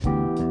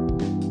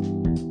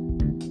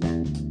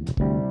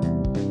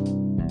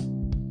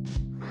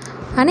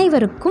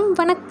அனைவருக்கும்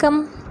வணக்கம்.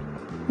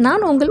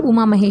 நான் உங்கள்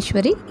உமா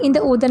மகேஸ்வரி. இந்த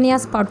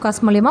உதன்யாஸ்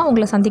பாட்காஸ்ட் மூலமா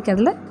உங்களை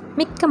சந்திக்கிறதுல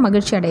மிக்க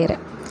மகிழ்ச்சி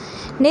அடைகிறேன்.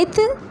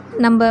 நேற்று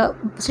நம்ம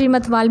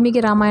ஸ்ரீமத்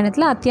வால்மீகி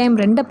ராமாயணத்தில் அத்தியாயம்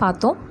 2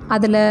 பார்த்தோம்.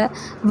 அதில்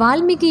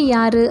வால்மீகி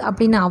யார்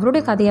அப்படின்னு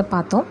அவருடைய கதையை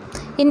பார்த்தோம்.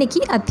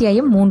 இன்றைக்கி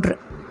அத்தியாயம் 3.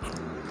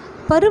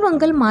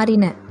 பருவங்கள்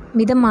மாறின.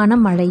 மிதமான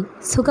மழை,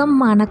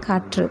 சுகமான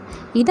காற்று,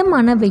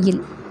 இதமான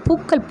வெயில்,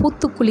 பூக்கள்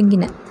பூத்து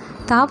குலுங்கின,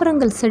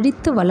 தாவரங்கள்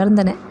செழித்து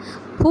வளர்ந்தன,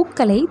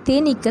 பூக்களை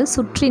தேனீக்கள்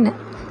சுற்றின,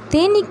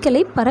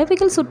 தேனீக்களை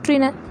பறவைகள்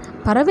சுற்றின,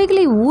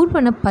 பறவைகளை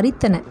ஊர்வன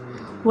பறித்தன.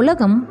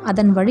 உலகம்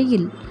அதன்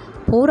வழியில்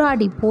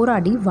போராடி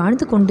போராடி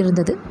வாழ்ந்து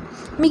கொண்டிருந்தது.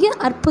 மிக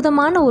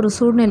அற்புதமான ஒரு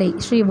சூழ்நிலை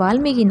ஸ்ரீ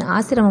வால்மீகியின்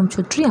ஆசிரமம்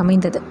சுற்றி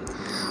அமைந்தது.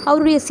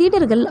 அவருடைய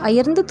சீடர்கள்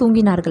அயர்ந்து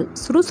தூங்கினார்கள்,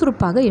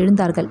 சுறுசுறுப்பாக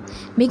எழுந்தார்கள்.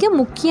 மிக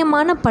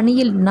முக்கியமான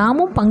பணியில்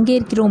நாமும்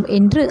பங்கேற்கிறோம்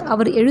என்று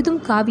அவர் எழுதும்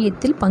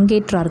காவியத்தில்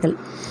பங்கேற்றார்கள்.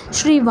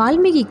 ஸ்ரீ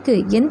வால்மீகிக்கு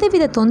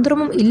எந்தவித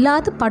தொந்தரவும்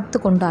இல்லாது பார்த்து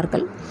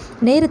கொண்டார்கள்.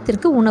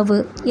 நேரத்திற்கு உணவு,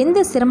 எந்த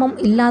சிரமம்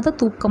இல்லாத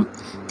தூக்கம்.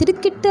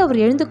 திடுக்கிட்டு அவர்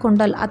எழுந்து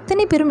கொண்டால்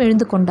அத்தனை பேரும்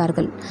எழுந்து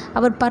கொண்டார்கள்.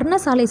 அவர்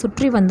பர்ணசாலை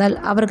சுற்றி வந்தால்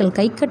அவர்கள்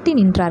கைகட்டி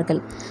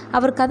நின்றார்கள்.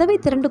 அவர் கதவை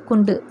திறந்து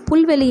கொண்டு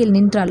புல்வெளியில்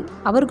நின்றால்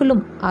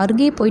அவர்களும்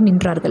அருகே போய்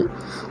நின்றார்கள்.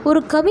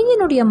 ஒரு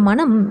கவிஞனுடைய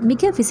மனம்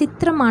மிக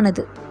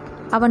விசித்திரமானது.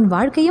 அவன்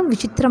வாழ்க்கையும்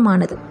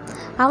விசித்திரமானது.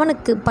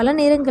 அவனுக்கு பல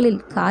நேரங்களில்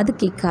காது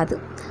கேட்காது,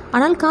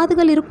 ஆனால்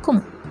காதுகள்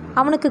இருக்கும்.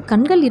 அவனுக்கு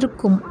கண்கள்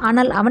இருக்கும்,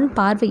 ஆனால் அவன்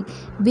பார்வை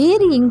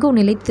வேறு எங்கோ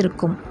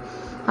நிலைத்திருக்கும்.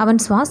 அவன்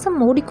சுவாசம்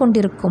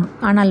ஓடிக்கொண்டிருக்கும்,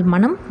 ஆனால்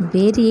மனம்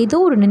வேறு ஏதோ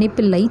ஒரு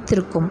நினைப்பில்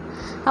லயித்திருக்கும்.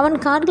 அவன்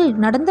கால்கள்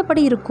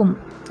நடந்தபடி இருக்கும்,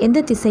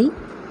 எந்த திசை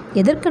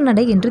எதற்கு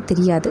நடை என்று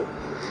தெரியாது.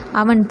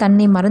 அவன்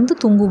தன்னை மறந்து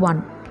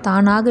தூங்குவான்,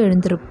 தானாக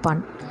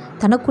எழுந்திருப்பான்,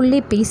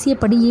 தனக்குள்ளே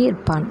பேசியபடியே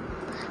இருப்பான்.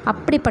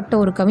 அப்படிப்பட்ட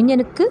ஒரு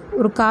கவிஞனுக்கு,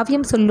 ஒரு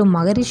காவியம் சொல்லும்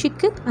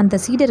மகரிஷிக்கு அந்த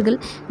சீடர்கள்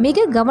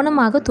மிக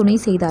கவனமாக துணை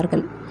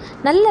செய்தார்கள்.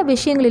 நல்ல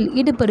விஷயங்களில்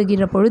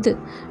ஈடுபடுகிற பொழுது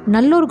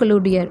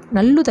நல்லோர்களுடைய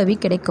நல்லுதவி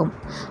கிடைக்கும்.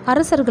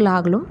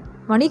 அரசர்களாலும்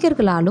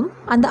வணிகர்களாலும்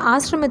அந்த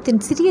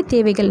ஆசிரமத்தின் சிறிய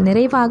தேவைகள்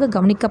நிறைவாக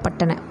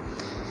கவனிக்கப்பட்டன.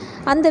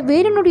 அந்த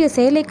வேடனுடைய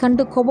செயலை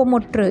கண்டு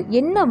கோபமுற்று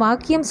என்ன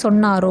வாக்கியம்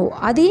சொன்னாரோ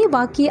அதே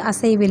வாக்கிய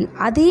அசைவில்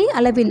அதே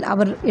அளவில்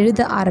அவர்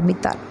எழுத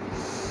ஆரம்பித்தார்.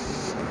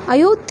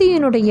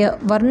 அயோத்தியினுடைய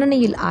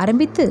வர்ணனையில்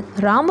ஆரம்பித்து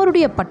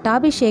ராமருடைய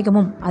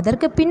பட்டாபிஷேகமும்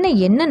அதற்கு பின்ன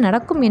என்ன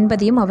நடக்கும்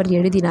என்பதையும் அவர்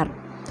எழுதினார்.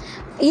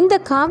 இந்த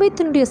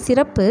காவியத்தினுடைய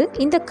சிறப்பு,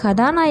 இந்த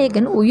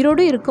கதாநாயகன்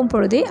உயிரோடு இருக்கும்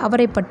பொழுதே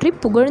அவரை பற்றி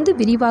புகழ்ந்து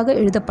விரிவாக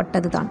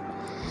எழுதப்பட்டதுதான்.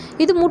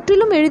 இது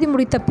முற்றிலும் எழுதி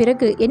முடித்த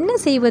பிறகு என்ன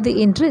செய்வது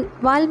என்று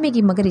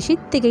வால்மீகி மகரிஷி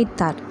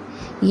திகைத்தார்.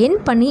 என்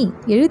பணி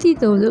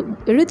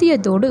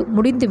எழுதியதோடு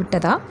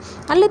முடிந்துவிட்டதா,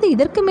 அல்லது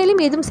இதற்கு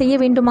மேலும் ஏதும் செய்ய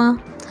வேண்டுமா?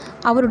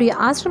 அவருடைய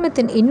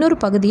ஆசிரமத்தின் இன்னொரு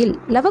பகுதியில்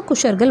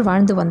லவகுஷர்கள்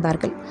வாழ்ந்து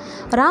வந்தார்கள்.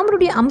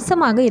 ராமருடைய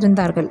அம்சமாக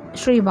இருந்தார்கள்.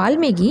 ஸ்ரீ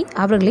வால்மீகி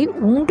அவர்களை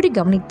ஊன்றி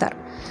கவனித்தார்.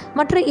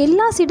 மற்ற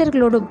எல்லா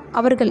சீடர்களோடும்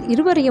அவர்கள்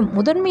இருவரையும்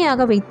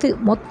முதன்மையாக வைத்து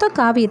மொத்த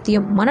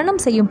காவியத்தையும்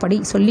மனனம் செய்யும்படி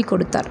சொல்லிக்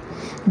கொடுத்தார்.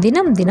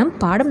 தினம் தினம்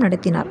பாடம்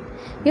நடத்தினார்.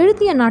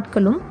 எழுதிய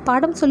நாட்களும்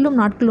பாடம் சொல்லும்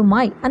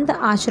நாட்களுமாய் அந்த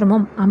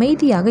ஆசிரமம்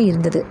அமைதியாக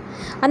இருந்தது.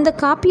 அந்த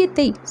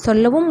காப்பியத்தை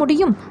சொல்லவும்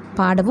முடியும்,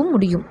 பாடவும்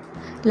முடியும்.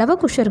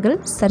 லவகுஷர்கள்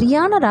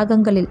சரியான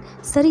ராகங்களில்,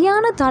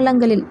 சரியான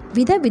தாளங்களில்,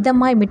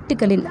 விதவிதமாய்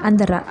மெட்டுகளில்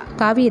அந்த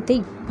காவியத்தை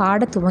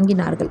பாட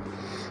துவங்கினார்கள்.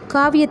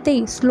 காவியத்தை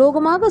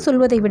ஸ்லோகமாக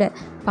சொல்வதை விட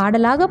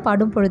பாடலாக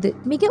பாடும் பொழுது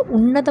மிக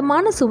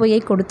உன்னதமான சுவையை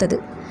கொடுத்தது.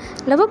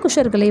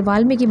 லவகுஷர்களை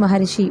வால்மீகி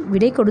மகரிஷி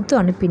விடை கொடுத்து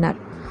அனுப்பினார்.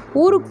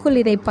 ஊருக்குள்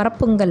இதை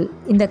பரப்புங்கள்,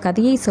 இந்த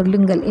கதையை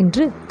சொல்லுங்கள்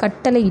என்று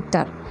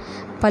கட்டளையிட்டார்.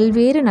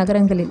 பல்வேறு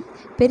நகரங்களில்,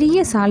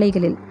 பெரிய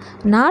சாலைகளில்,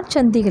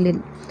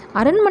 நாற்சந்திகளில்,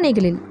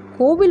 அரண்மனைகளில்,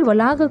 கோவில்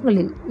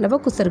வளாகங்களில்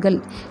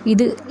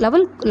இது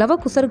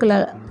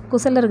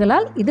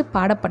குசலர்களால் இது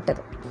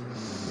பாடப்பட்டது.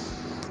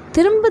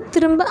 திரும்ப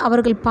திரும்ப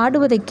அவர்கள்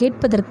பாடுவதை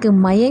கேட்பதற்கு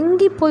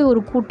மயங்கி போய்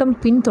ஒரு கூட்டம்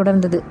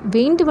பின்தொடர்ந்தது,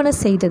 வேண்டுவன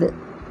செய்தது.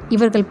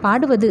 இவர்கள்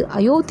பாடுவது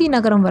அயோத்தி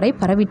நகரம் வரை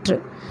பரவிற்று.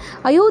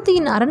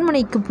 அயோத்தியின்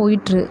அரண்மனைக்கு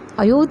போயிற்று.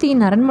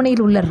 அயோத்தியின்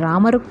அரண்மனையில் உள்ள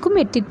ராமருக்கும்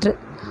எட்டிற்று.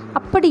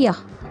 அப்படியா?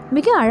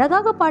 மிக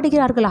அழகாக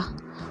பாடுகிறார்களா?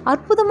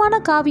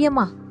 அற்புதமான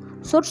காவியமா?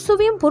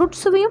 சொற்சுவையும்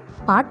பொருட்சுவையும்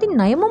பாட்டின்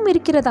நயமும்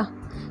இருக்கிறதா?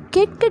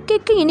 கேட்க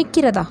கேட்க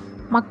இனிக்கிறதா?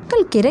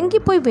 மக்கள் கிறங்கி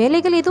போய்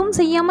வேலைகள் எதுவும்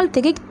செய்யாமல்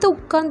திகைத்து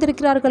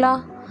உட்கார்ந்திருக்கிறார்களா?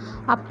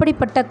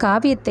 அப்படிப்பட்ட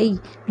காவியத்தை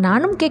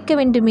நானும் கேட்க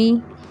வேண்டுமே.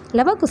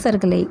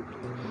 லவகுசர்களை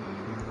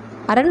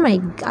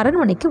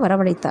அரண்மனைக்கு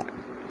வரவழைத்தார்.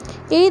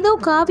 ஏதோ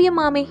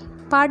காவியமாமே,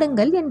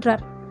 பாடுங்கள்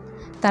என்றார்.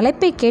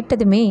 தலைப்பை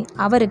கேட்டதுமே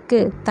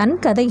அவருக்கு தன்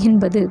கதை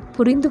என்பது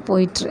புரிந்து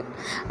போயிற்று.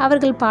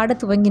 அவர்கள்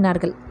பாடத்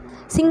துவங்கினார்கள்.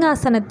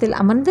 சிங்காசனத்தில்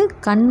அமர்ந்து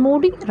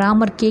கண்மூடி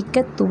ராமர்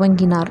கேட்க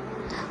துவங்கினார்.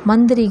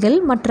 மந்திரிகள்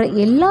மற்ற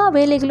எல்லா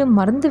வேலைகளும்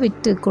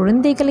மறந்துவிட்டு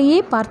குழந்தைகளையே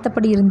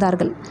பார்த்தபடி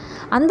இருந்தார்கள்.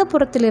 அந்த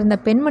புறத்தில் இருந்த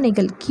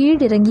பெண்மணிகள்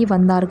கீழிறங்கி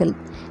வந்தார்கள்.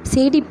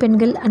 சேடி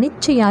பெண்கள்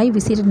அனிச்சையாய்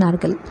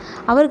விசிறினார்கள்.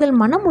 அவர்கள்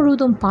மனம்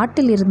முழுவதும்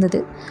பாட்டில்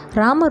இருந்தது.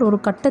 ராமர் ஒரு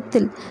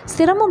கட்டத்தில்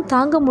சிரமம்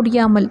தாங்க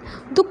முடியாமல்,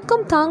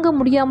 துக்கம் தாங்க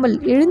முடியாமல்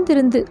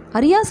எழுந்திருந்து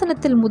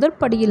அரியாசனத்தில்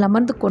முதற்படியில்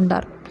அமர்ந்து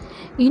கொண்டார்.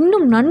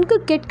 இன்னும் நன்கு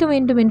கேட்க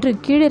வேண்டும் என்று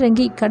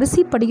கீழிறங்கி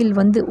கடைசி படியில்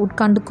வந்து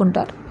உட்கார்ந்து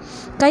கொண்டார்.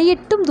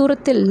 கையெட்டும்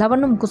தூரத்தில்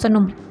லவனும்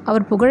குசனும்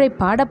அவர் புகழை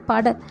பாட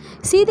பாட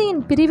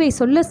சீதையின் பிரிவை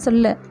சொல்ல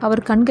சொல்ல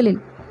அவர்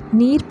கண்களில்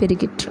நீர்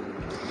பெருகிற்று.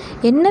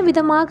 என்ன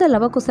விதமாக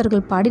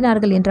லவகுசர்கள்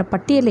பாடினார்கள் என்ற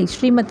பட்டியலை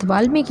ஸ்ரீமத்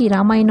வால்மீகி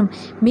ராமாயணம்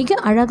மிக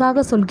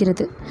அழகாக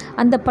சொல்கிறது.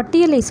 அந்த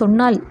பட்டியலை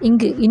சொன்னால்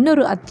இங்கு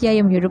இன்னொரு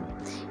அத்தியாயம் எழும்.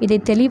 இதை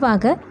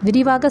தெளிவாக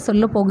விரிவாக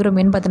சொல்ல போகிறோம்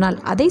என்பதனால்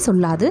அதை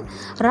சொல்லாது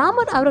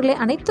ராமர் அவர்களை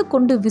அணைத்து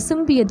கொண்டு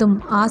விசும்பியதும்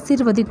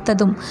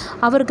ஆசீர்வதித்ததும்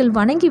அவர்கள்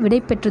வணங்கி விடை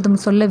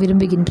பெற்றதும் சொல்ல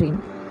விரும்புகின்றேன்.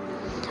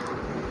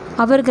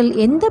 அவர்கள்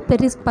எந்த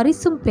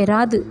பரிசும்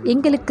பெறாது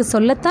எங்களுக்கு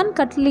சொல்லத்தான்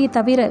கட்டளையை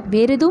தவிர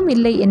வேறெதுவும்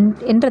இல்லை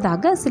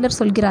என்றதாக சிலர்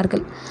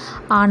சொல்கிறார்கள்.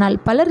 ஆனால்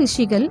பல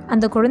ரிஷிகள்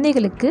அந்த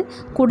குழந்தைகளுக்கு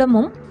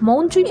குடமும்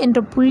மௌஞ்சு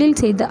என்ற புல்லில்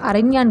செய்த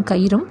அரண்யான்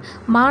கயிறும்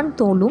மான்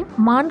தோலும்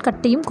மான்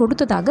கட்டையும்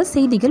கொடுத்ததாக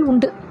செய்திகள்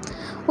உண்டு.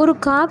 ஒரு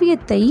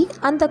காவியத்தை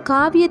அந்த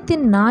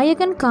காவியத்தின்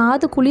நாயகன்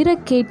காது குளிர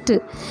கேட்டு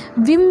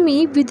விம்மி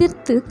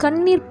விதிர்த்து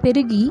கண்ணீர்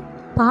பெருகி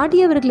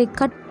பாடியவர்களை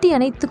கட்டி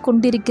அணைத்து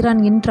கொண்டிருக்கிறான்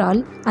என்றால்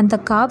அந்த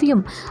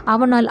காவியம்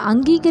அவனால்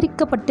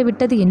அங்கீகரிக்கப்பட்டு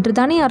விட்டது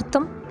என்றுதானே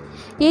அர்த்தம்.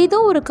 ஏதோ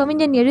ஒரு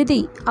கவிஞன் எழுதி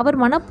அவர்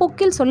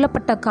மனப்போக்கில்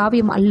சொல்லப்பட்ட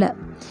காவியம் அல்ல.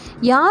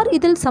 யார்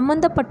இதில்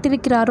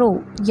சம்பந்தப்பட்டிருக்கிறாரோ,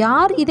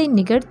 யார் இதை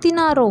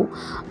நிகழ்த்தினாரோ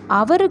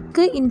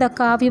அவருக்கு இந்த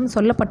காவியம்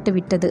சொல்லப்பட்டு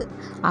விட்டது,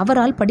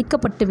 அவரால்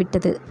படிக்கப்பட்டு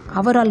விட்டது,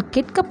 அவரால்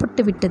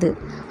கேட்கப்பட்டு விட்டது,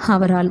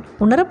 அவரால்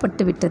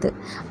உணரப்பட்டு விட்டது.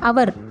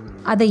 அவர்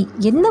அதை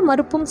எந்த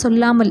மறுப்பும்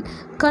சொல்லாமல்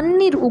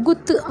கண்ணீர்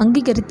உகுத்து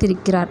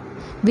அங்கீகரித்திருக்கிறார்.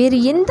 வேறு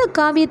எந்த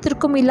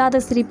காவியத்திற்கும் இல்லாத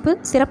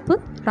சிறப்பு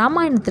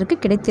ராமாயணத்திற்கு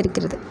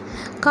கிடைத்திருக்கிறது.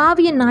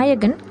 காவிய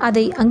நாயகன்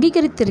அதை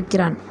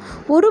அங்கீகரித்திருக்கிறான்.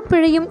 ஒரு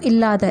பிழையும்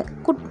இல்லாத,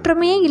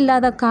 குற்றமே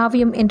இல்லாத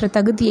காவியம் என்ற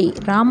தகுதியை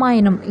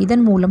ராமாயணம்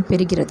இதன் மூலம்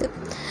பெறுகிறது.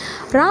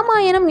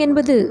 ராமாயணம்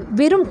என்பது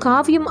வெறும்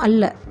காவியம்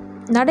அல்ல,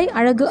 நடை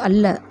அழகு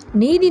அல்ல,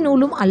 நீதி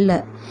நூலும்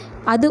அல்ல.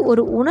 அது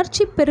ஒரு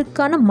உணர்ச்சி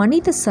பெருக்கான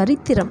மனித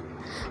சரித்திரம்,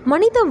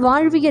 மனித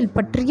வாழ்வியல்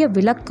பற்றிய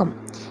விளக்கம்.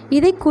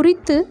 இதை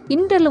குறித்து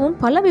இன்றளவும்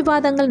பல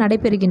விவாதங்கள்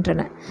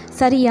நடைபெறுகின்றன.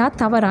 சரியா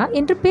தவறா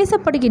என்று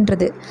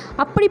பேசப்படுகின்றது.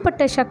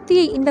 அப்படிப்பட்ட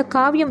சக்தியை இந்த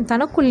காவியம்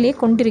தனக்குள்ளே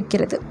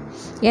கொண்டிருக்கிறது.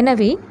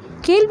 எனவே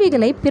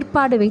கேள்விகளை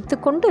பிற்பாடு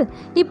வைத்துக்கொண்டு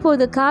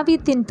இப்போது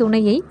காவியத்தின்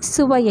துணையை,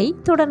 சுவையை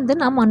தொடர்ந்து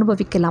நாம்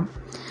அனுபவிக்கலாம்.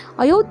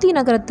 அயோத்தி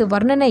நகரத்து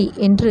வர்ணனை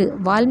என்று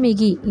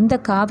வால்மீகி இந்த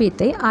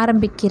காவியத்தை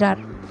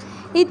ஆரம்பிக்கிறார்.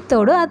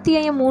 இத்தோடு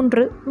அத்தியாயம்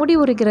 3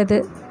 முடிவுறுகிறது.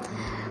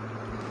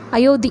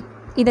 அயோத்தி,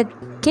 இதை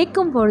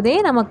கேட்கும் பொழுதே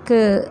நமக்கு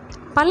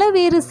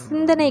பலவேறு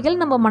சிந்தனைகள்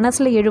நம்ம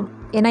மனசில் எழும்.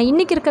 ஏன்னா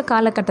இன்றைக்கி இருக்க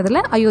காலகட்டத்தில்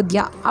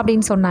அயோத்தியா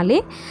அப்படின்னு சொன்னாலே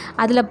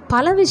அதில்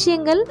பல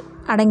விஷயங்கள்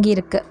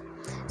அடங்கியிருக்கு.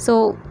 ஸோ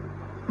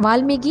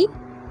வால்மீகி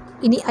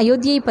இனி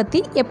அயோத்தியை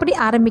பற்றி எப்படி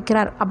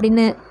ஆரம்பிக்கிறார்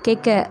அப்படின்னு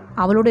கேட்க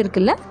அவளோடு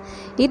இருக்குல்ல.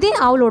 இதே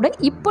அவளோட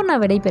இப்போ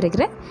நான்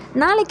விடைபெறுகிறேன்.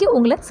 நாளைக்கு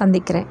உங்களை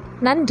சந்திக்கிறேன்.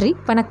 நன்றி,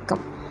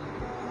 வணக்கம்.